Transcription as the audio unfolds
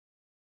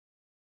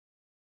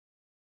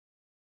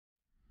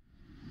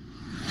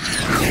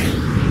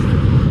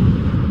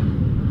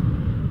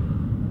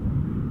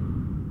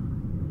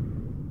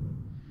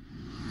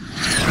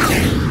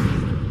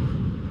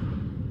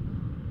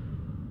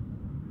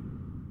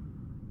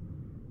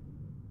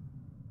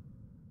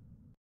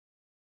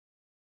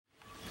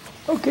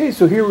Okay,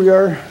 so here we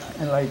are,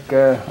 and like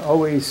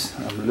always,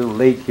 I'm a little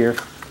late here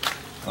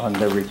on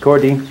the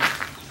recording.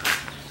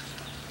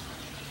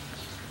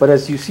 But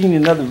as you've seen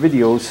in other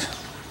videos,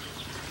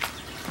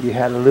 you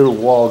had a little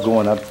wall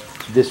going up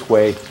this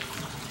way,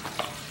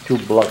 2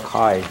 block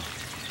high.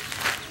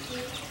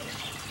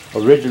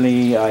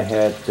 Originally, I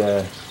had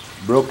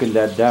broken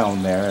that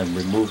down there and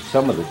removed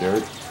some of the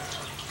dirt.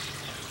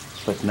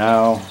 But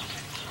now,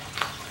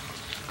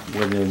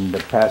 within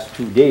the past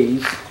 2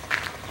 days,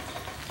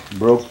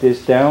 broke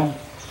this down,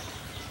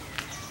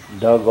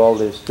 dug all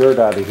this dirt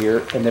out of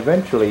here, and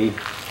eventually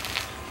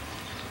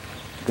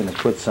I'm going to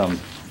put some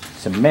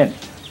cement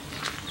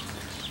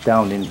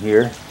down in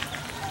here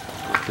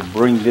to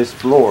bring this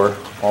floor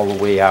all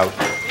the way out.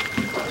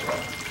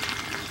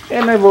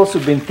 And I've also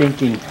been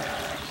thinking,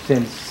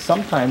 since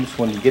sometimes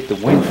when you get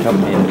the wind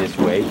coming in this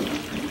way,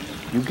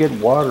 you get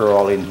water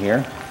all in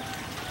here.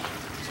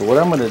 So what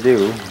I'm going to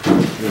do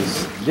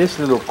is this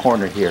little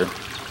corner here,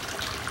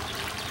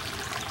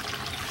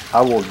 I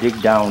will dig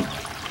down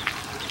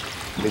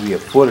maybe a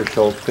foot or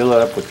so, fill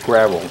it up with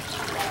gravel,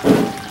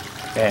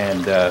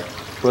 and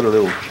put a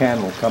little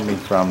channel coming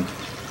from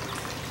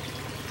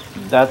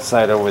that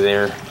side over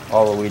there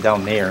all the way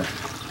down there,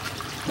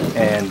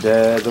 and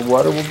the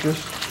water will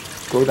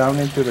just go down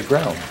into the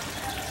ground.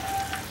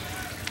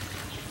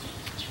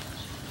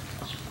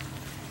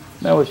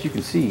 Now, as you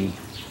can see,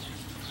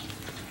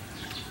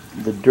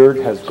 the dirt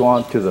has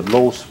gone to the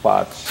low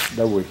spots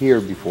that were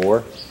here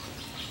before,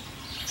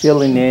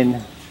 filling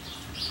in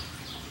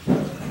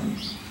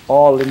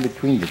all in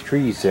between the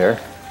trees there.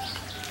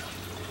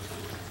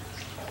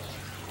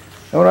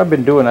 And what I've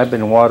been doing, I've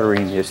been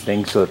watering this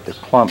thing so that the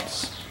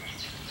clumps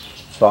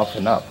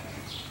soften up.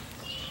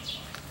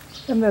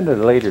 And then at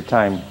a later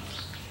time,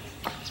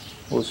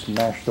 we'll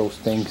smash those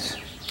things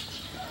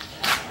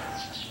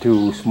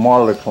to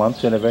smaller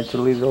clumps, and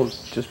eventually they'll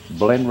just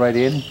blend right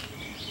in.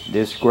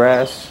 This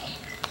grass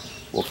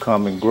will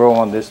come and grow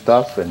on this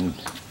stuff and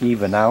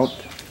even out.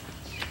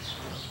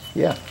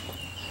 Yeah.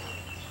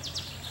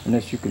 And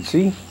as you can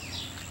see,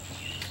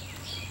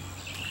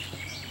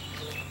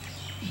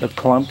 the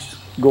clumps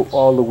go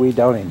all the way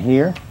down in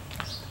here.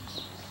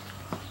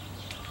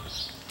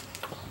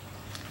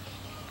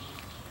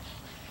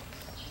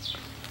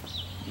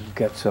 You've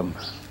got some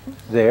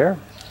there,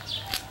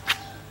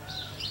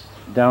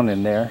 down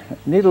in there.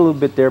 Need a little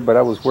bit there, but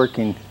I was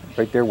working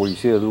right there where you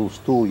see a little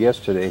stool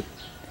yesterday,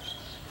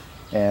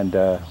 and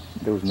there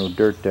was no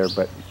dirt there,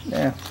 but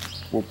yeah,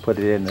 we'll put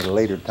it in at a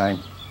later time.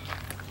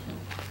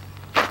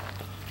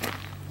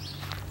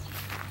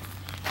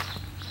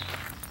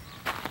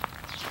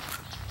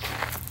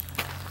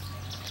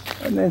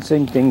 And then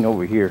same thing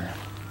over here,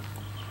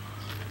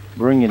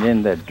 bringing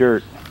in that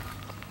dirt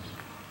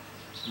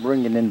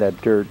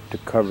to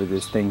cover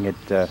this thing. It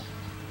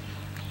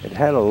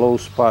had a low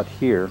spot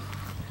here,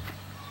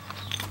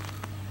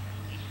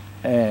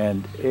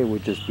 and it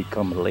would just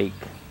become a lake.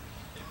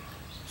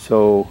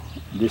 So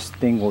this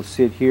thing will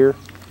sit here.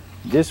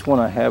 This one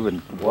I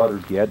haven't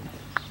watered yet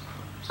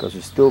because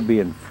it's still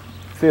being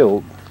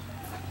filled,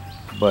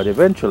 but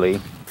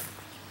eventually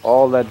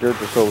all that dirt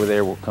that's over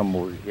there will come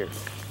over here.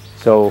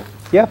 So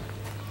yeah,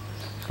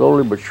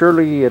 slowly but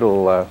surely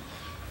it'll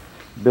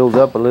build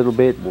up a little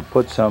bit. We'll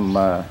put some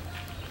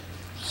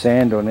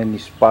sand on any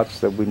spots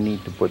that we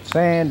need to put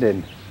sand,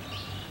 and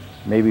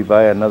maybe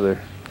buy another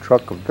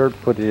truck of dirt,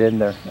 put it in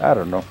there. I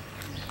don't know,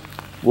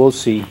 we'll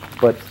see.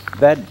 But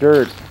that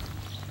dirt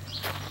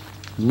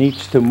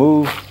needs to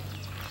move,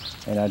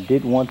 and I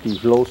did want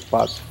these low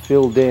spots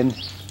filled in.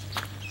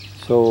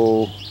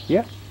 So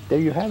yeah, there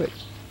you have it.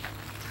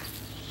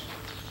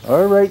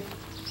 All right,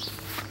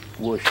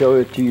 we'll show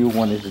it to you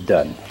when it's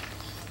done.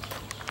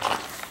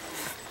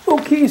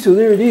 Okay, so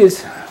there it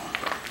is.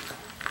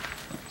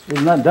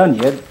 It's not done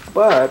yet,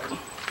 but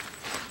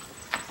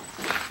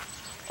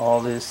all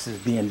this is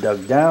being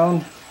dug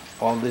down.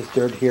 All this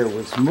dirt here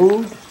was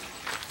moved.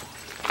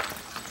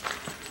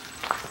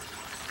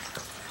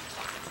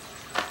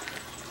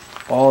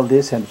 All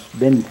this has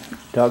been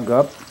dug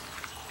up,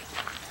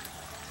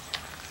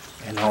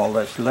 and all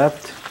that's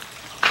left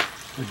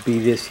would be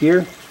this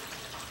here.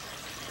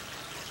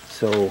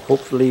 So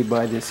hopefully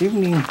by this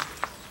evening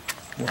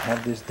we'll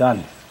have this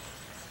done,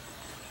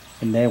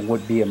 and then it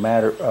would be a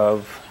matter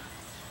of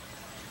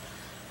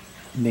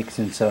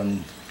mixing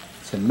some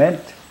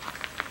cement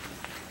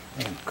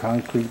and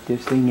concrete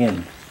this thing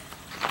in.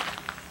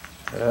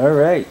 All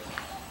right.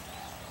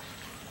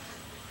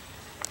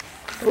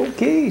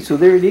 Okay, so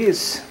there it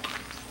is.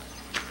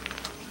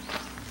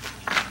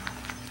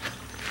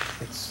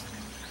 It's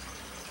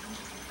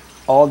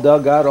all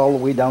dug out all the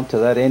way down to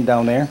that end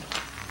down there.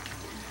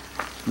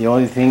 The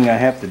only thing I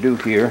have to do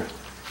here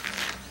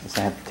is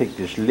I have to take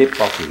this lip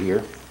off of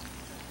here,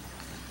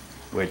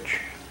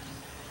 which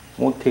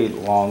won't take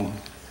long.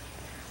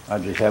 I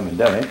just haven't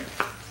done it.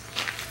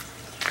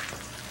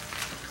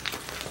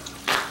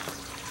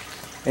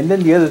 And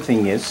then the other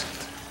thing is,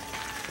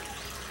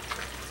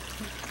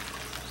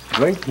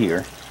 right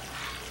here,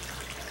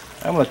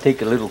 I'm going to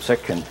take a little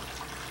section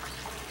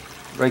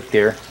right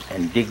there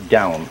and dig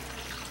down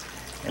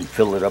and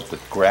fill it up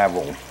with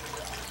gravel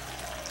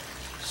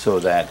so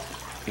that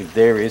if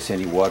there is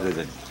any water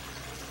that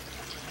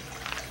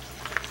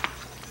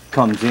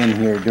comes in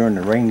here during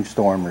the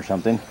rainstorm or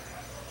something,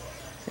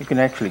 it can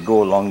actually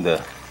go along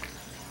the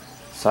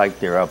side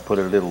there. I'll put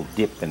a little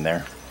dip in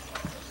there,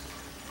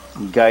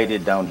 guide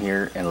it down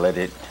here, and let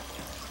it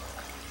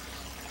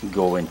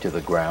go into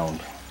the ground.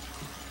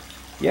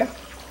 Yeah.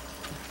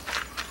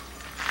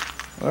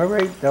 All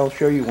right, I'll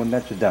show you when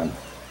that's done.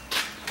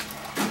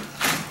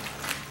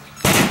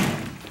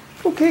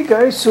 Okay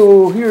guys,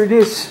 so here it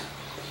is.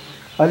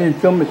 I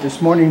didn't film it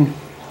this morning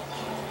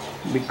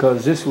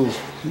because this was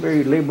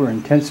very labor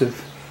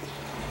intensive,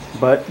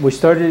 but we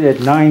started at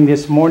 9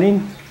 this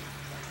morning,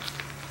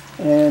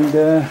 and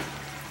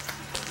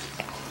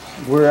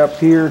we're up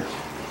here.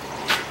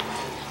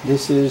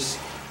 This is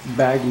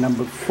bag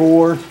number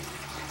 4.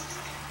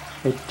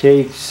 It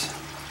takes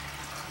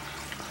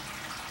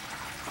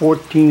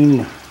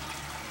 14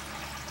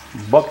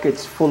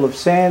 buckets full of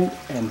sand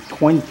and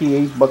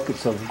 28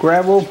 buckets of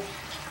gravel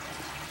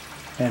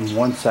and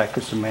 1 sack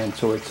of cement,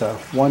 so it's a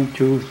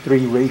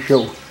 1-2-3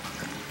 ratio.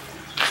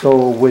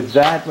 So with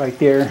that right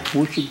there,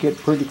 we should get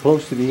pretty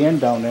close to the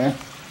end down there,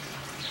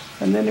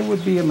 and then it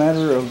would be a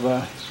matter of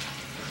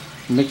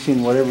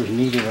mixing whatever's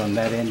needed on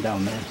that end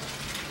down there.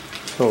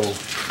 So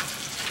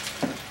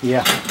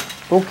yeah,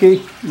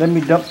 okay, let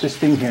me dump this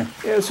thing here.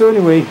 Yeah, so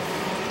anyway,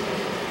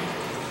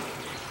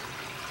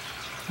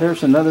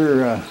 there's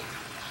another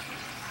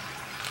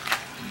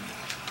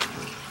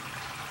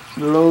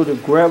load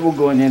of gravel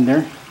going in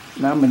there.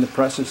 Now I'm in the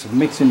process of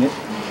mixing it.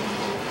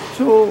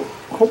 So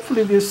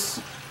hopefully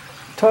this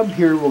tub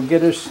here will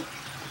get us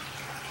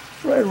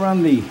right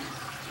around the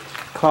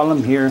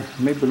column here,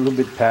 maybe a little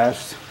bit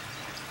past.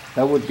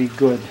 That would be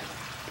good.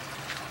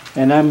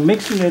 And I'm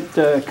mixing it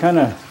kind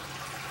of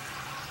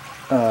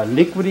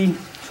liquidy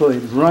so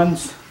it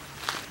runs.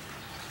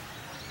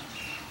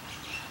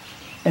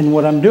 And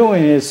what I'm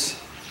doing is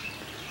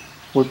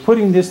we're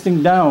putting this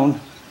thing down,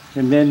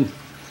 and then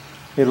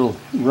it'll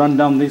run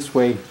down this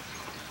way,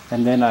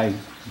 and then I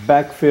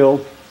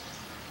backfill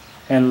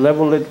and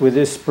level it with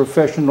this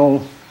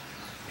professional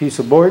piece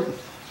of board,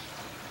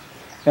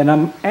 and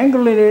I'm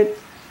angling it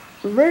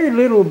very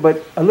little,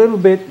 but a little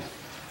bit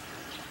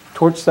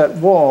towards that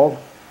wall,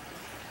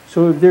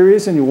 so if there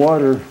is any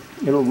water,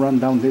 it'll run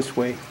down this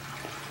way,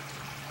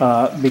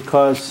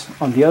 because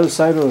on the other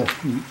side of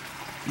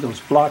those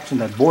blocks in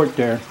that board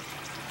there,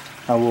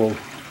 I will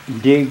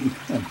dig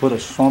and put a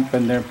sump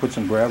in there, put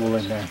some gravel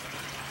in there,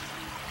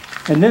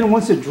 and then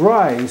once it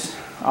dries,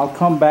 I'll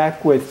come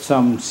back with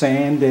some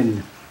sand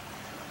and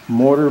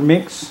mortar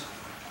mix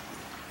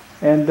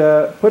and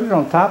put it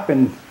on top,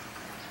 and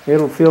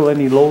it'll fill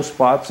any low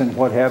spots and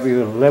what have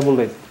you. It'll level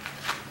it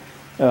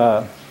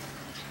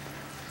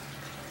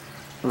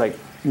like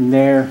in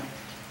there.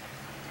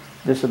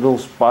 There's a little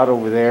spot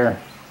over there,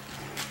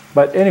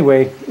 but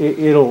anyway,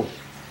 it'll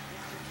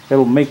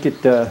make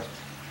it a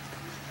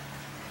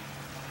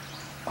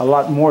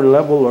lot more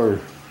level or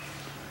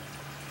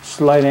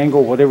slight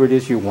angle, whatever it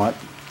is you want.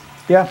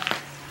 Yeah.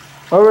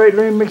 All right,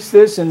 let me mix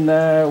this, and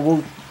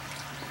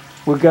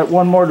we've got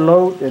one more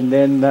load, and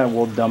then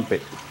we'll dump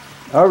it.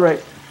 All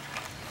right.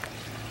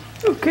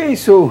 Okay,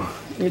 so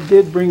it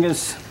did bring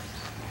us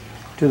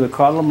to the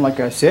column,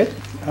 like I said.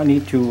 I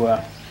need to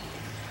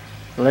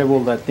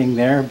level that thing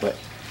there, but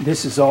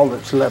this is all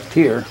that's left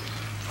here.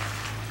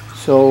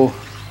 So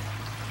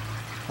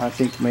I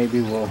think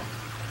maybe we'll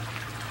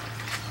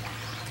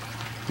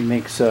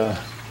mix a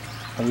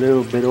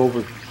little bit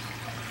over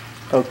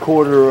a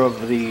quarter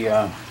of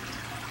the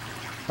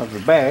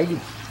bag,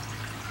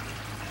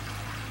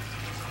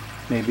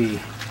 maybe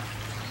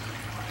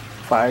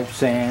 5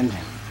 sand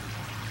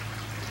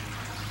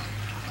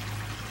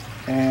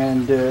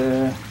and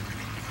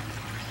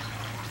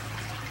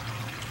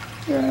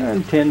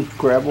 10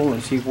 gravel,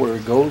 and see where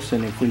it goes,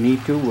 and if we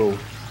need to, we'll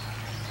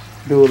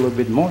do a little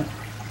bit more.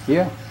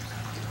 Yeah,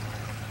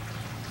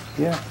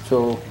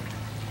 so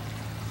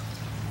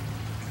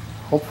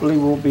hopefully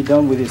we'll be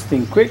done with this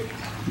thing quick,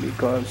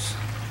 because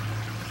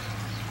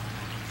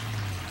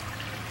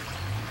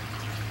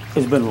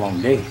it's been a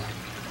long day.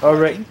 All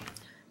right.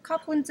 ขอ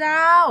บคุณเจ้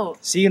า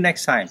See you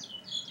next time.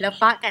 แล้ว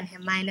ปะกันแฮ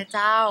มไมนะเ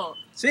จ้า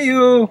See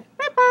you.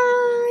 Bye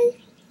bye